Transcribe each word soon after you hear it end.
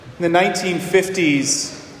In the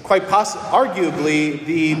 1950s, arguably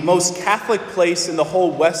the most Catholic place in the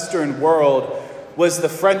whole Western world was the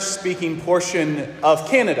French-speaking portion of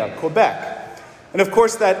Canada, Quebec. And of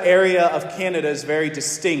course, that area of Canada is very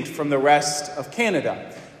distinct from the rest of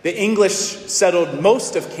Canada. The English settled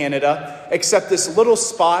most of Canada, except this little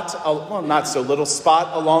spot, well, not so little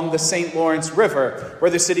spot, along the St. Lawrence River,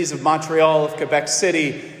 where the cities of Montreal, of Quebec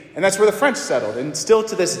City, and that's where the French settled. And still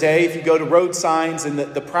to this day, if you go to road signs, and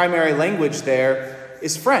the primary language there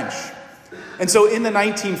is French. And so in the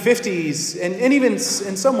 1950s, and even in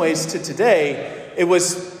some ways to today,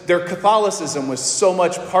 their Catholicism was so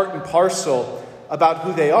much part and parcel about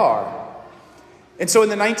who they are. And so in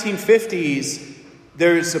the 1950s,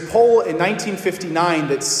 there's a poll in 1959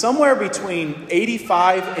 that somewhere between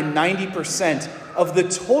 85 and 90% of the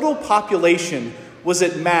total population was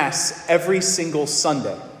at Mass every single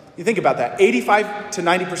Sunday. You think about that, 85 to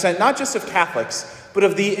 90%, not just of Catholics, but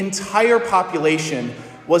of the entire population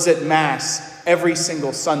was at Mass every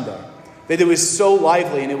single Sunday. That it was so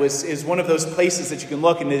lively, and it was one of those places that you can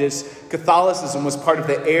look, and Catholicism was part of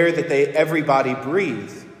the air that everybody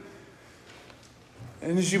breathed.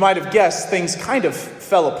 And as you might have guessed, things kind of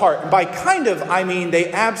fell apart. And by kind of, I mean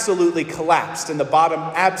they absolutely collapsed, and the bottom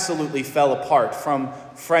absolutely fell apart from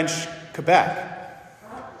French Quebec.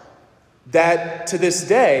 That to this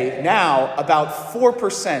day, now, about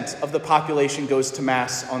 4% of the population goes to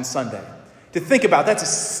Mass on Sunday. To think about, that's a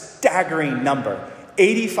staggering number.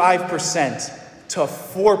 85% to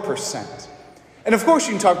 4%. And of course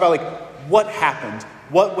you can talk about what happened,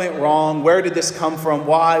 what went wrong, where did this come from,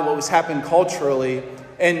 why, what was happening culturally,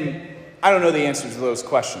 and I don't know the answers to those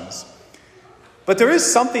questions. But there is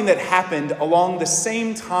something that happened along the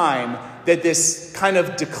same time that this kind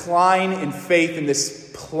of decline in faith and this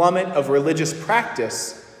plummet of religious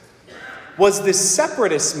practice was this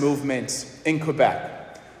separatist movement in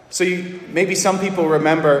Quebec. So maybe some people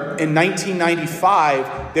remember in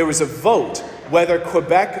 1995, there was a vote whether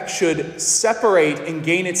Quebec should separate and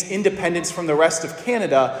gain its independence from the rest of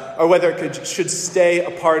Canada, or whether it should stay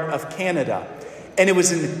a part of Canada. And it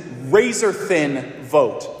was a razor-thin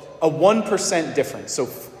vote, a 1% difference. So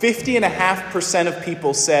 50.5% of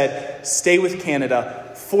people said, stay with Canada.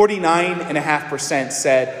 49.5%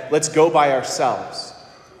 said, let's go by ourselves.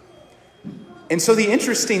 And so the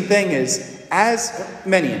interesting thing is,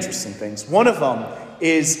 many interesting things. One of them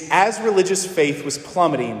is, as religious faith was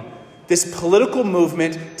plummeting, this political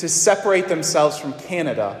movement to separate themselves from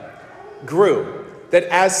Canada grew. That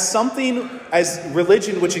as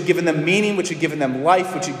religion, which had given them meaning, which had given them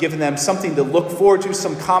life, which had given them something to look forward to,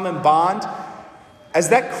 some common bond, as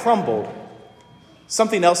that crumbled,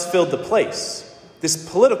 something else filled the place. This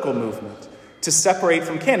political movement to separate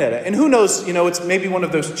from Canada. And who knows, it's maybe one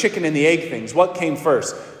of those chicken and the egg things. What came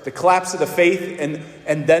first? The collapse of the faith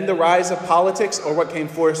and then the rise of politics? Or what came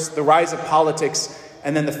first? The rise of politics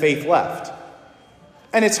and then the faith left?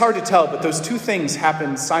 And it's hard to tell, but those two things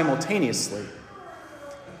happened simultaneously.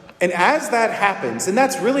 And as that happens, and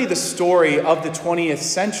that's really the story of the 20th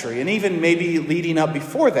century, and even maybe leading up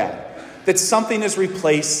before that something has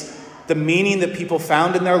replaced the meaning that people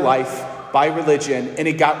found in their life by religion, and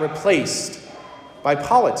it got replaced by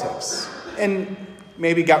politics, and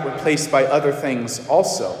maybe got replaced by other things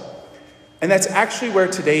also. And that's actually where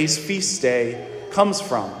today's feast day comes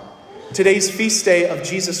from. Today's feast day of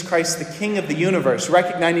Jesus Christ, the King of the universe,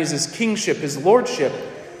 recognizing his kingship, his lordship,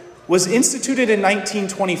 was instituted in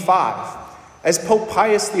 1925 as Pope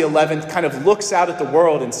Pius XI kind of looks out at the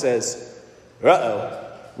world and says,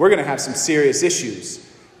 we're going to have some serious issues.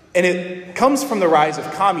 And it comes from the rise of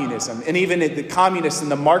communism, and even the communist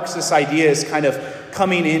and the Marxist ideas kind of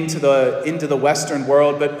coming into the Western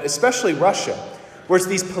world, but especially Russia, where it's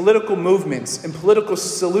these political movements and political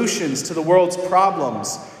solutions to the world's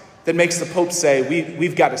problems that makes the Pope say,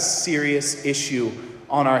 we've got a serious issue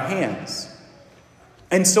on our hands.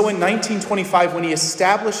 And so in 1925, when he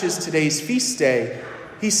establishes today's feast day,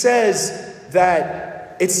 he says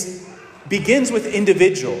that it begins with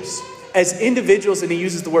individuals. As individuals, and he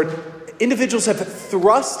uses the word, individuals have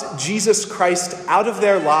thrust Jesus Christ out of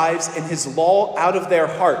their lives and his law out of their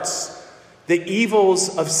hearts. The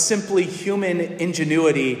evils of simply human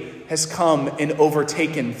ingenuity has come and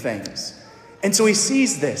overtaken things. And so he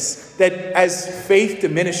sees this, that as faith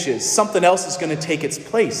diminishes, something else is going to take its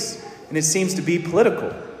place. And it seems to be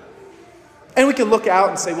political. And we can look out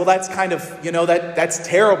and say, well, that's kind of, that's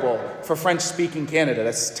terrible for French-speaking Canada.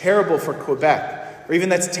 That's terrible for Quebec. Or even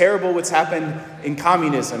that's terrible what's happened in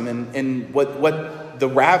communism and what the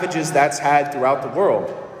ravages that's had throughout the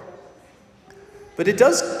world. But it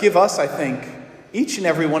does give us, I think, each and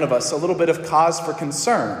every one of us, a little bit of cause for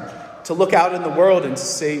concern to look out in the world and to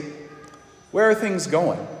say, where are things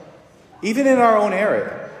going? Even in our own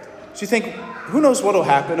area. So you think, who knows what will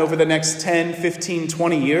happen over the next 10, 15,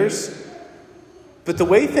 20 years? But the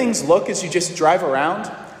way things look as you just drive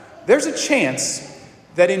around, there's a chance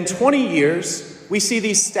that in 20 years, we see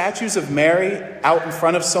these statues of Mary out in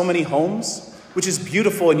front of so many homes, which is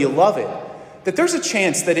beautiful and you love it. That there's a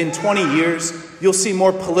chance that in 20 years, you'll see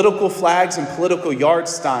more political flags and political yard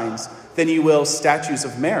signs than you will statues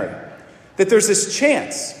of Mary. That there's this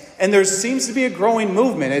chance, and there seems to be a growing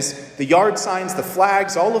movement as the yard signs, the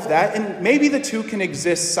flags, all of that, and maybe the two can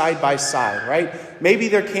exist side by side, right? Maybe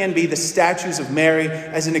there can be the statues of Mary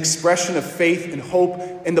as an expression of faith and hope,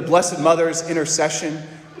 and the Blessed Mother's intercession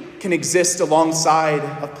can exist alongside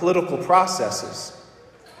of political processes.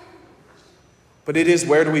 But it is,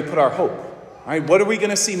 where do we put our hope? Right? What are we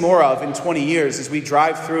going to see more of in 20 years as we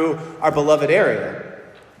drive through our beloved area?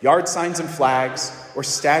 Yard signs and flags, or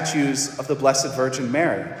statues of the Blessed Virgin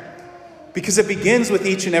Mary? Because it begins with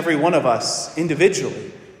each and every one of us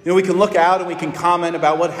individually. We can look out and we can comment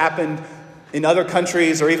about what happened in other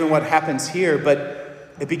countries or even what happens here,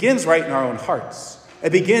 but it begins right in our own hearts.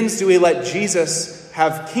 It begins, do we let Jesus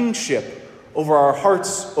have kingship over our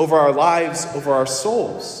hearts, over our lives, over our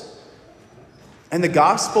souls? And the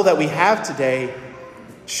gospel that we have today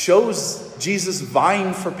shows Jesus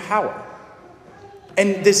vying for power.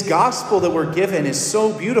 And this gospel that we're given is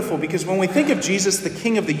so beautiful because when we think of Jesus, the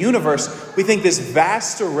King of the universe, we think this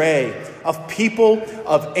vast array of people,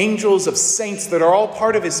 of angels, of saints that are all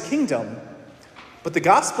part of his kingdom. But the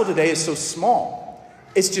gospel today is so small.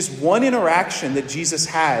 It's just one interaction that Jesus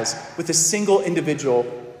has with a single individual,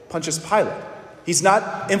 Pontius Pilate. He's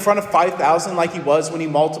not in front of 5,000 like he was when he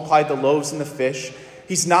multiplied the loaves and the fish.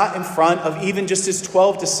 He's not in front of even just his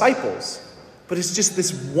 12 disciples. But it's just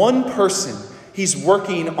this one person he's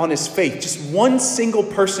working on his faith. Just one single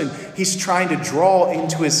person he's trying to draw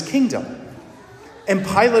into his kingdom. And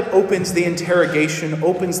Pilate opens the interrogation,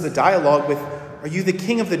 opens the dialogue with, "Are you the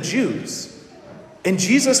king of the Jews?" And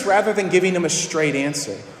Jesus, rather than giving him a straight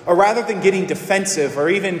answer, or rather than getting defensive, or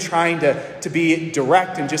even trying to be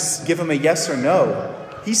direct and just give him a yes or no,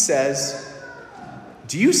 he says,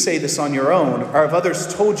 "Do you say this on your own, or have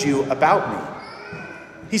others told you about me?"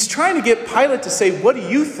 He's trying to get Pilate to say, "What do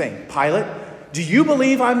you think, Pilate? Do you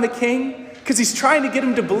believe I'm the king?" Because he's trying to get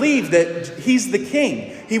him to believe that he's the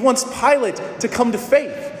king. He wants Pilate to come to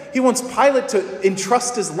faith. He wants Pilate to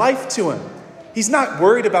entrust his life to him. He's not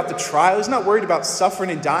worried about the trial. He's not worried about suffering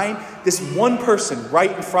and dying. This one person right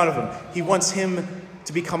in front of him, he wants him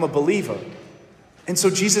to become a believer. And so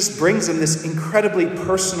Jesus brings him this incredibly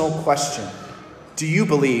personal question. Do you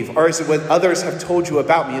believe? Or is it what others have told you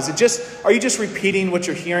about me? Are you just repeating what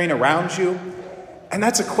you're hearing around you? And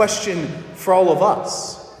that's a question for all of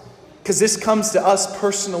us. Because this comes to us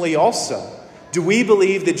personally also. Do we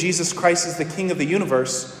believe that Jesus Christ is the King of the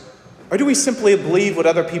universe? Or do we simply believe what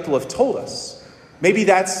other people have told us? Maybe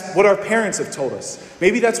that's what our parents have told us.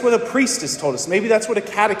 Maybe that's what a priest has told us. Maybe that's what a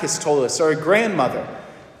catechist told us, or a grandmother.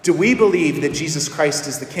 Do we believe that Jesus Christ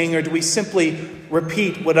is the King, or do we simply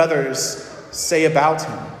repeat what others say about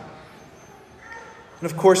him?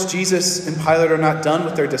 And of course, Jesus and Pilate are not done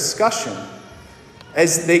with their discussion.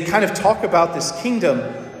 As they kind of talk about this kingdom,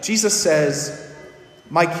 Jesus says,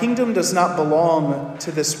 "My kingdom does not belong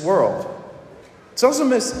to this world." It's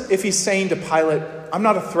almost as if he's saying to Pilate, "I'm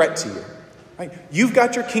not a threat to you. Right? You've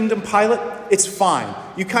got your kingdom, Pilate. It's fine.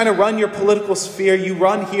 You kind of run your political sphere. You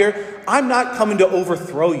run here. I'm not coming to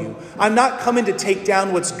overthrow you. I'm not coming to take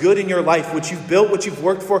down what's good in your life, what you've built, what you've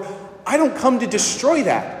worked for. I don't come to destroy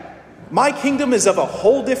that. My kingdom is of a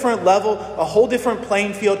whole different level, a whole different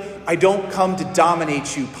playing field. I don't come to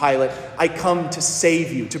dominate you, Pilate. I come to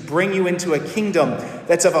save you, to bring you into a kingdom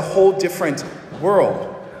that's of a whole different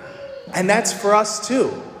world." And that's for us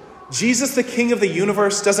too. Jesus, the King of the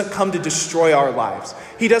universe, doesn't come to destroy our lives.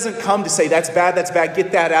 He doesn't come to say, that's bad,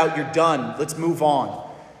 get that out, you're done, let's move on.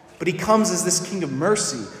 But he comes as this King of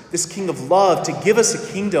mercy, this King of love, to give us a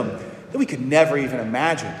kingdom that we could never even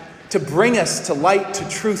imagine, to bring us to light, to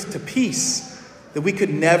truth, to peace, that we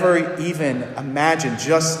could never even imagine,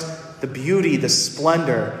 just the beauty, the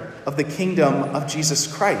splendor of the kingdom of Jesus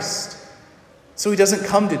Christ. So he doesn't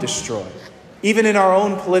come to destroy. Even in our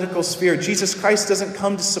own political sphere, Jesus Christ doesn't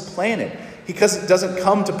come to supplant it. He doesn't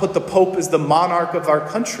come to put the Pope as the monarch of our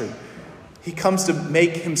country. He comes to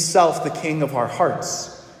make himself the king of our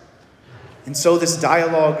hearts. And so this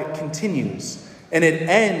dialogue continues, and it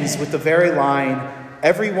ends with the very line,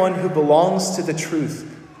 "Everyone who belongs to the truth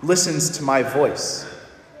listens to my voice."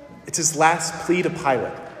 It's his last plea to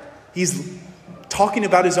Pilate. He's talking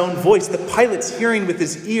about his own voice that Pilate's hearing with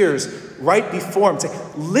his ears right before him, say,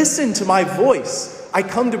 listen to my voice. I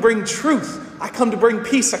come to bring truth. I come to bring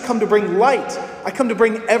peace. I come to bring light. I come to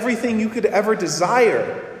bring everything you could ever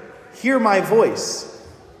desire. Hear my voice.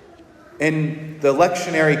 And the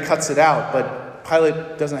lectionary cuts it out, but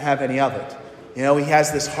Pilate doesn't have any of it. He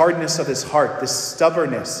has this hardness of his heart, this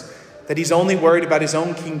stubbornness, that he's only worried about his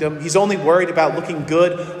own kingdom. He's only worried about looking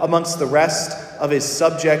good amongst the rest of his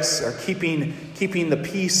subjects, or keeping the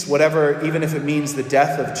peace, whatever, even if it means the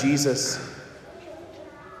death of Jesus.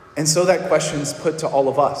 And so that question's put to all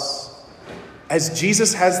of us. As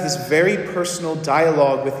Jesus has this very personal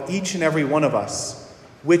dialogue with each and every one of us,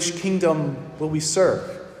 which kingdom will we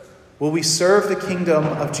serve? Will we serve the kingdom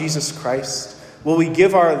of Jesus Christ? Will we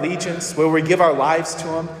give our allegiance? Will we give our lives to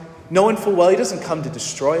him? Knowing full well he doesn't come to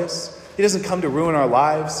destroy us. He doesn't come to ruin our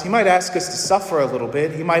lives. He might ask us to suffer a little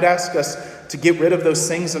bit. He might ask us to get rid of those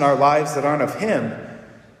things in our lives that aren't of him.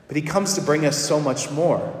 But he comes to bring us so much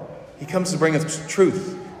more. He comes to bring us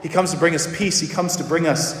truth. He comes to bring us peace. He comes to bring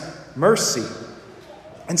us mercy.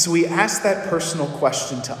 And so we ask that personal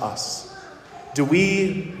question to us. Do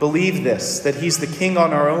we believe this, that he's the king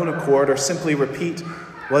on our own accord, or simply repeat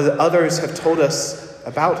what others have told us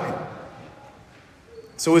about him?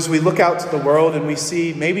 So as we look out to the world and we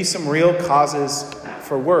see maybe some real causes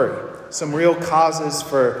for worry, some real causes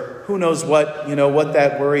for who knows what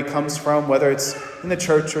that worry comes from, whether it's in the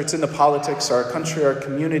church or it's in the politics, our country, our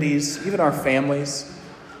communities, even our families.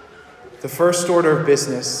 The first order of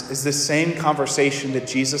business is this same conversation that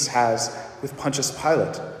Jesus has with Pontius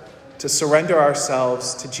Pilate, to surrender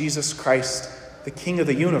ourselves to Jesus Christ, the King of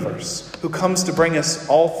the universe, who comes to bring us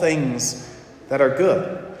all things that are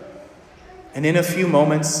good. And in a few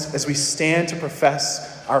moments, as we stand to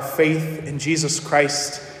profess our faith in Jesus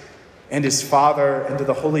Christ and his Father and to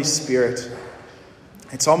the Holy Spirit,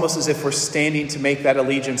 it's almost as if we're standing to make that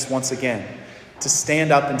allegiance once again, to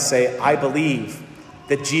stand up and say, I believe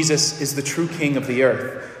that Jesus is the true King of the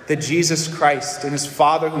earth, that Jesus Christ and his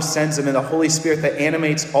Father who sends him and the Holy Spirit that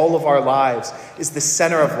animates all of our lives is the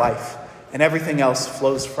center of life, and everything else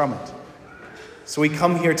flows from it. So we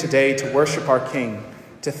come here today to worship our King,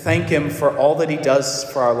 to thank him for all that he does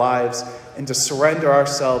for our lives, and to surrender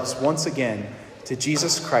ourselves once again to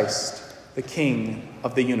Jesus Christ, the King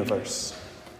of the universe.